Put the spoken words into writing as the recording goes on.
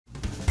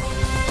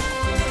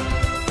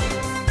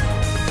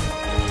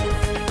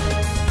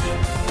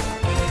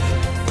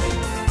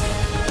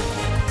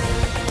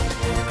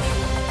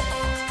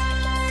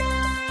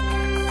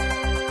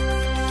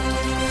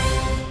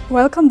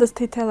Welcome to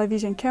State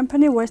Television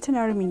Company Western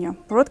Armenia,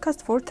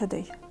 broadcast for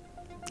today.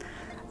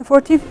 The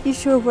 14th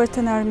issue of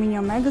Western Armenia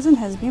magazine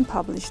has been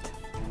published.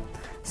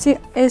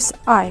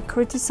 CSI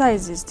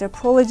criticizes the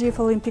apology of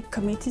Olympic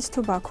committees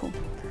to Baku.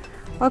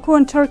 Baku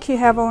and Turkey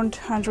have owned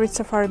hundreds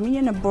of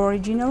Armenian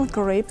Aboriginal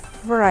Grape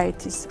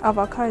varieties,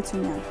 Avag,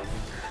 Harutyunyan.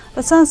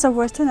 The sons of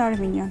Western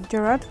Armenia,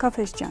 Gerard,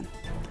 Gafesjian.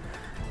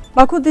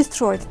 Baku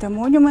destroyed the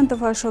monument of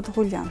Ashot,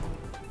 Ghulyan.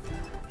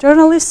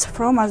 Journalists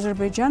from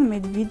Azerbaijan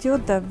made video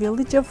of the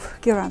village of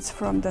Kirants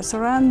from the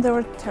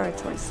surrounding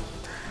territories.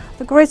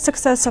 The great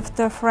success of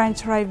the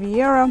French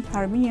Riviera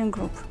Armenian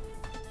group.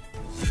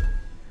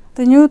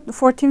 The new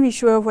 14th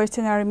issue of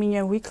Western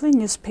Armenian weekly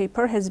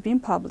newspaper has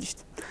been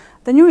published.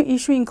 The new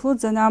issue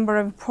includes a number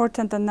of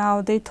important and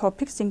nowadays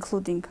topics,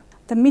 including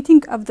the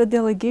meeting of the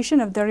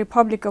delegation of the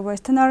Republic of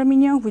Western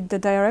Armenia with the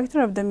director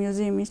of the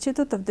Museum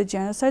Institute of the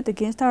Genocide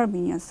Against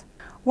Armenians.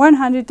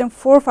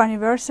 104th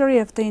anniversary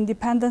of the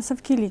independence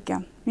of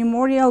Kilikia,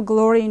 Memorial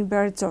Glory in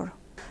Berdzor.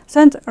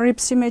 St.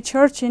 Ripsime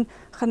Church in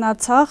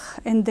Khanatskh,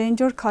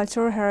 Endangered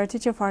Cultural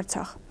Heritage of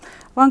Artsakh.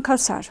 Van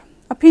Kasar.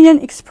 Opinion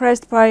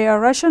expressed by a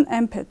Russian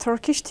MP.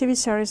 Turkish TV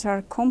series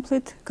are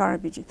complete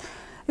garbage.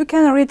 You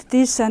can read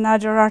these and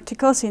other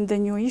articles in the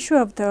new issue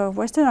of the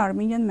Western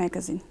Armenian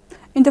magazine.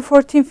 In the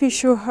 14th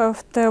issue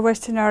of the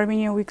Western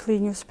Armenian weekly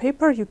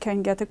newspaper, you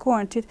can get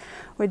acquainted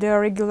with the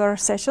regular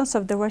sessions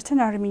of the Western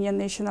Armenian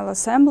National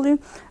Assembly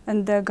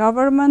and the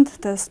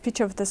government, the speech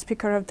of the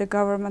Speaker of the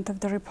Government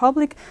of the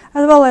Republic,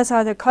 as well as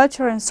other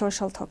cultural and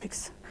social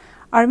topics.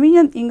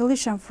 Armenian,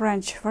 English and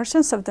French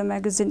versions of the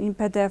magazine in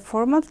PDF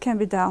format can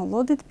be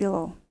downloaded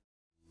below.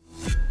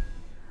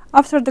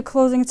 After the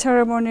closing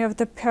ceremony of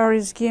the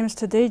Paris Games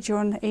today,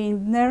 John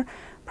Eibner,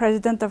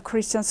 President of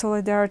Christian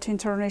Solidarity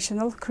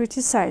International,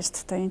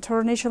 criticized the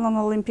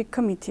International Olympic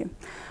Committee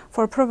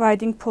for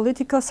providing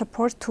political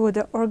support to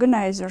the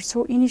organizers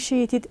who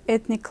initiated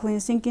ethnic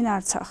cleansing in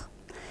Artsakh.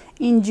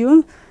 In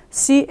June,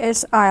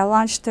 CSI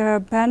launched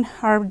the Ban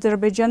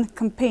Azerbaijan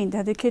campaign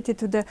dedicated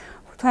to the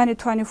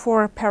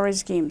 2024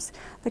 Paris Games.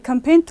 The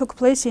campaign took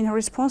place in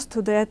response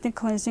to the ethnic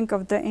cleansing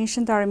of the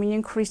ancient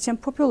Armenian Christian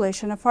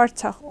population of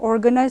Artsakh,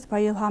 organized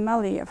by Ilham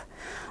Aliyev,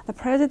 the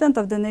president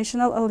of the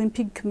National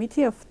Olympic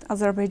Committee of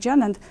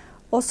Azerbaijan and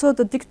also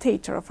the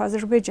dictator of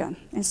Azerbaijan,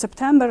 in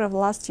September of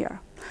last year.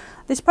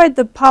 Despite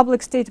the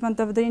public statement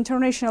of the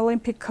International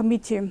Olympic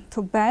Committee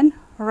to ban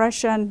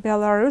Russia and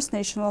Belarus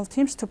national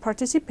teams to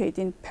participate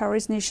in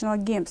Paris National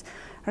Games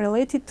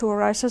related to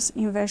Russia's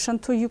invasion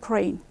to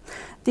Ukraine,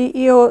 the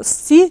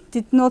EOC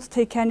did not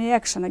take any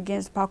action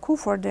against Baku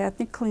for the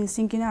ethnic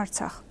cleansing in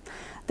Artsakh.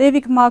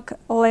 David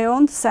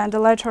McLeod sent a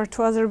letter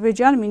to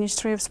Azerbaijan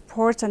Ministry of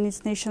Sports and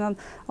its National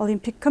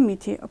Olympic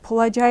Committee,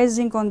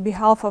 apologizing on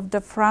behalf of the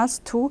France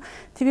 2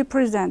 TV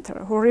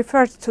presenter who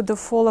referred to the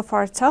fall of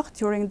Artsakh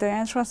during the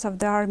entrance of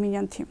the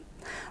Armenian team.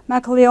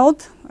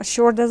 McLeod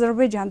assured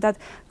Azerbaijan that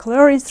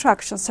clear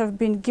instructions have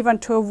been given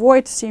to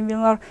avoid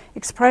similar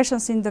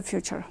expressions in the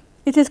future.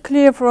 It is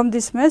clear from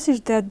this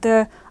message that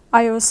the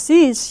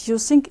IOC is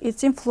using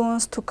its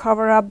influence to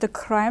cover up the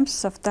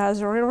crimes of the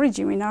Azeri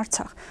regime in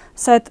Artsakh,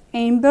 said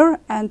Amber,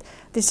 and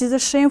this is a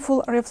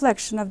shameful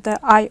reflection of the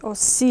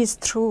IOC's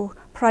true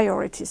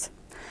priorities.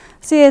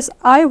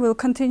 CSI will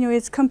continue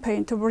its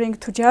campaign to bring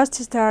to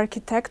justice the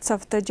architects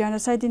of the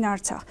genocide in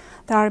Artsakh,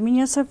 the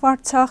Armenians of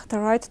Artsakh, the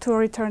right to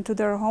return to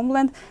their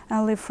homeland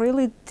and live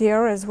freely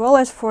there, as well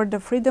as for the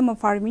freedom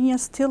of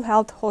Armenians still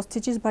held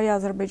hostages by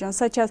Azerbaijan,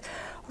 such as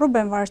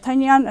Ruben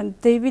Vartanian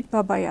and David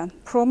Babayan,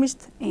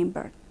 promised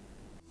Amber.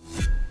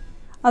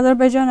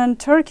 Azerbaijan and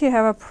Turkey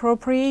have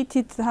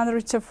appropriated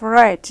hundreds of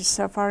varieties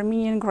of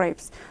Armenian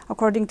grapes.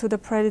 According to the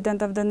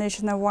president of the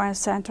National Wine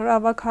Center,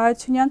 Avag,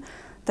 Harutyunyan,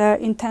 the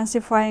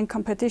intensifying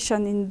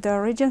competition in the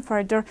region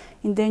further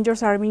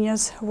endangers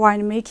Armenia's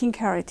winemaking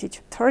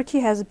heritage.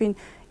 Turkey has been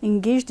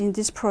engaged in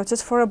this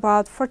process for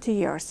about 40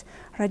 years,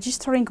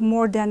 registering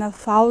more than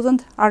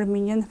 1,000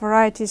 Armenian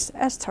varieties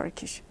as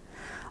Turkish.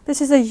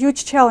 This is a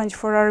huge challenge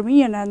for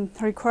Armenia and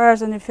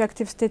requires an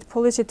effective state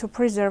policy to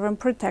preserve and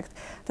protect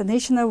the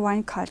national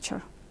wine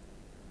culture.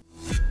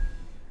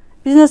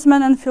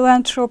 Businessman and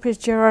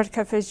philanthropist Gerard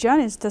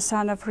Gafesjian is the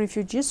son of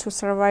refugees who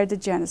survived the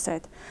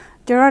genocide.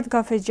 Gerard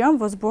Gafesjian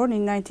was born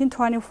in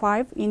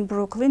 1925 in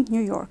Brooklyn,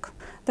 New York.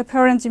 The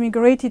parents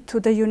immigrated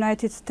to the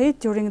United States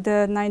during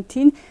the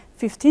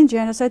 1915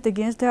 genocide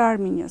against the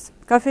Armenians.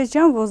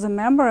 Gafesjian was a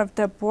member of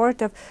the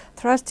board of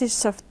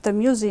trustees of the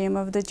Museum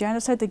of the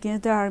Genocide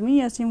Against the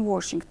Armenians in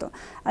Washington,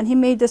 and he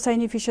made a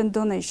significant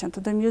donation to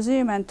the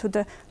museum and to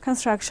the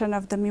construction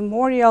of the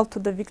memorial to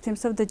the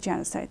victims of the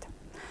genocide.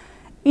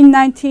 In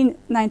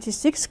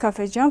 1996,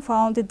 Gafesjian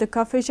founded the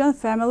Gafesjian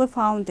Family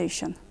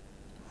Foundation.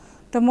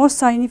 The most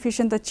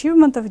significant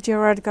achievement of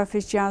Gerard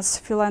Gafesjian's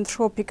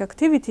philanthropic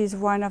activity is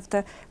one of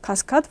the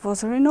Cascade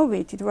was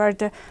renovated, where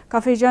the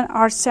Gafesjian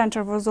Art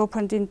Center was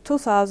opened in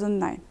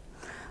 2009.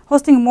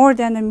 Hosting more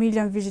than 1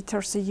 million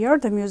visitors a year,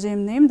 the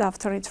museum, named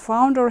after its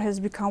founder, has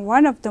become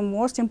one of the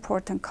most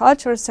important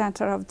cultural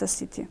centers of the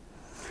city.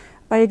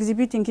 By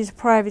exhibiting his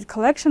private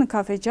collection,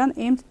 Gafesjian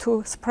aimed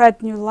to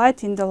spread new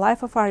light in the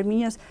life of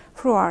Armenians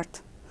through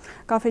art.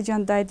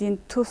 Gafesjian died in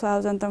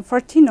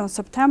 2013 on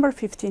September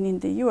 15 in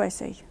the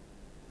USA.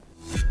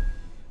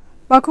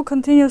 Baku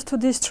continues to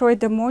destroy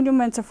the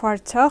monuments of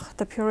Artsakh,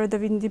 the period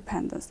of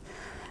independence.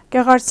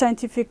 Gerard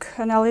Scientific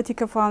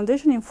Analytical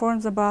Foundation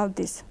informs about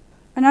this.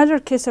 Another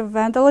case of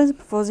vandalism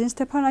was in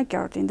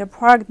Stepanakert, in the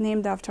park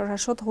named after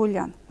Ashot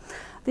Ghulyan.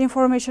 The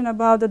information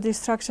about the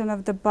destruction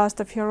of the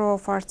bust of hero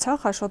of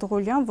Artsakh, Ashot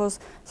Ghulyan,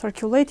 was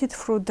circulated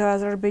through the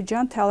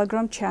Azerbaijan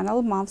Telegram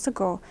channel months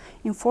ago,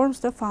 informs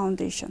the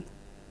foundation.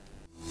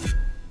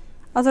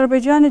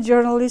 Azerbaijani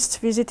journalists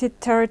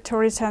visited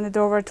territories handed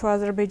over to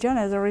Azerbaijan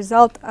as a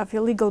result of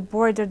illegal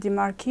border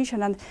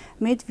demarcation and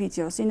made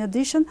videos. In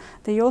addition,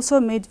 they also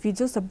made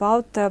videos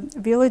about the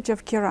village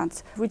of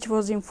Kirants, which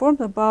was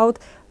informed about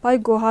by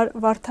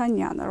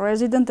Varieties, a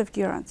resident of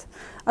Kirants.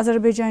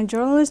 Azerbaijani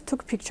journalists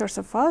took pictures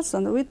of us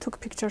and we took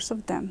pictures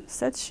of them,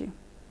 said she.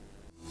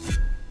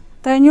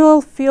 The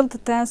annual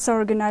field dance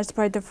organized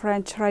by the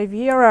French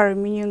Riviera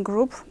Armenian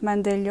group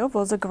Mendelyo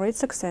was a great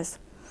success.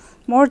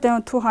 More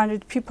than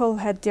 200 people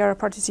had their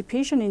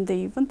participation in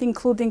the event,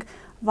 including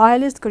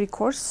violist Greek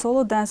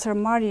solo dancer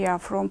Maria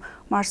from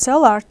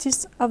Marseille,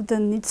 artists of the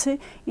Nice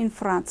in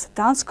France,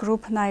 dance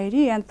group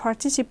Nairi, and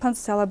participants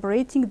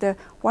celebrating the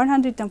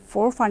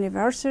 104th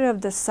anniversary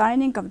of the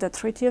signing of the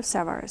Treaty of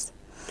Sevres.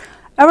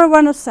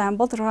 Everyone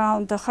assembled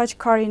around the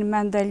Khachkar in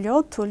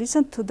Mendelyo to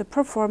listen to the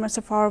performance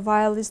of our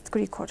violist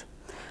Greek.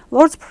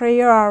 Lord's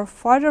Prayer, Our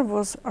Father,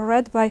 was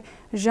read by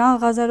Jean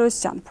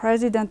Ghazarosyan,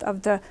 president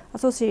of the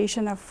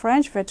Association of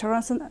French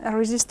Veterans and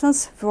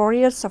Resistance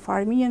Warriors of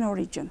Armenian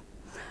origin.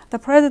 The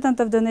president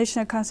of the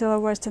National Council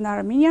of Western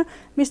Armenia,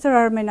 Mr.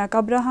 Armine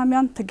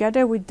Abrahamian,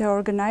 together with the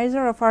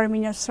organizer of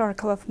Armenian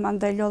Circle of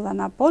Mendelyo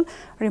Lanapol,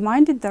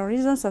 reminded the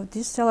reasons of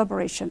this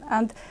celebration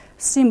and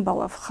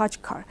symbol of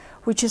Khachkar,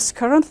 which is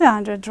currently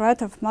under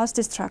threat of mass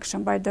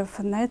destruction by the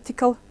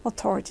fanatical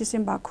authorities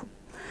in Baku.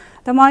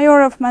 The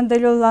mayor of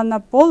Mendelyo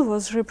Lanapol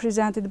was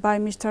represented by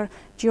Mr.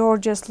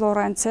 Georges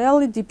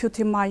Lorenzelli,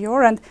 deputy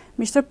mayor, and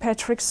Mr.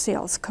 Patrick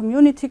Sales,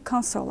 community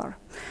councillor.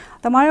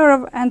 The mayor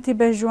of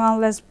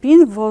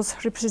Antibes-Juan-les-Pins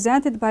was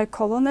represented by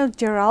Colonel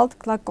Gerard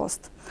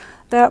Lacoste.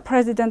 The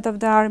president of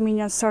the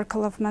Armenian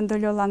Circle of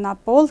Mendelyo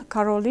Lanapol,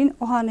 Caroline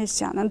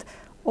Ohanessian, and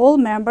all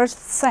members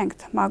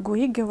thanked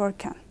Magui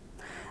Gevorkyan.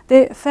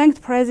 They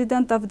thanked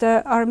president of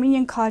the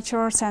Armenian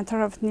Cultural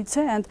Center of Nice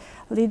and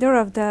leader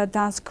of the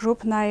dance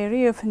group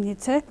Nairi of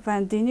Nice,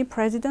 Vandini,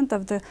 president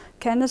of the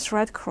Canis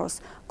Red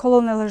Cross,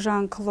 Colonel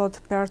Jean-Claude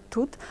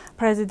Berthoud,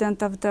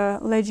 president of the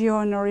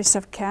Legionaries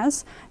of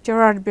Cannes,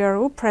 Gerard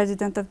Beru,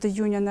 president of the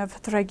Union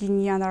of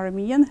Draginian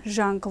Armenian,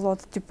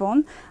 Jean-Claude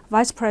Dupont,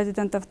 vice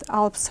president of the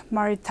Alps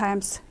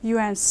Maritimes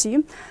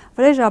UNC,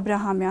 Vrej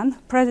Abrahamian,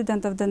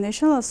 president of the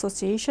National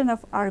Association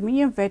of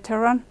Armenian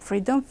Veteran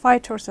Freedom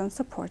Fighters and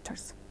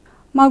Supporters.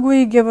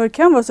 Magui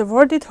Gevorkyan was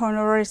awarded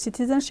honorary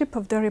citizenship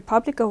of the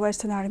Republic of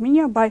Western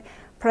Armenia by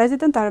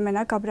President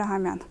Armine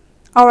Abrahamian.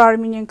 Our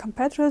Armenian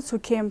compatriots who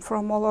came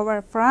from all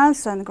over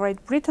France and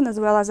Great Britain, as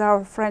well as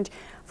our French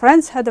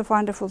friends, had a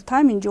wonderful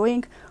time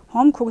enjoying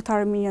home-cooked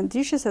Armenian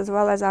dishes as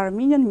well as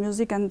Armenian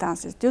music and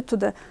dances due to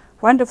the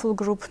wonderful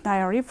group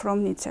Nairi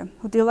from Nice,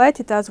 who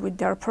delighted us with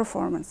their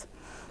performance.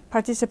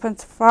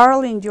 Participants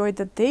thoroughly enjoyed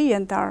the day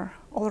and are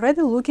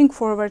already looking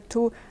forward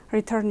to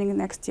returning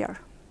next year.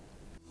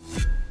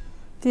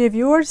 Dear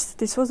viewers,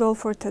 this was all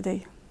for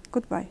today.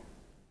 Goodbye.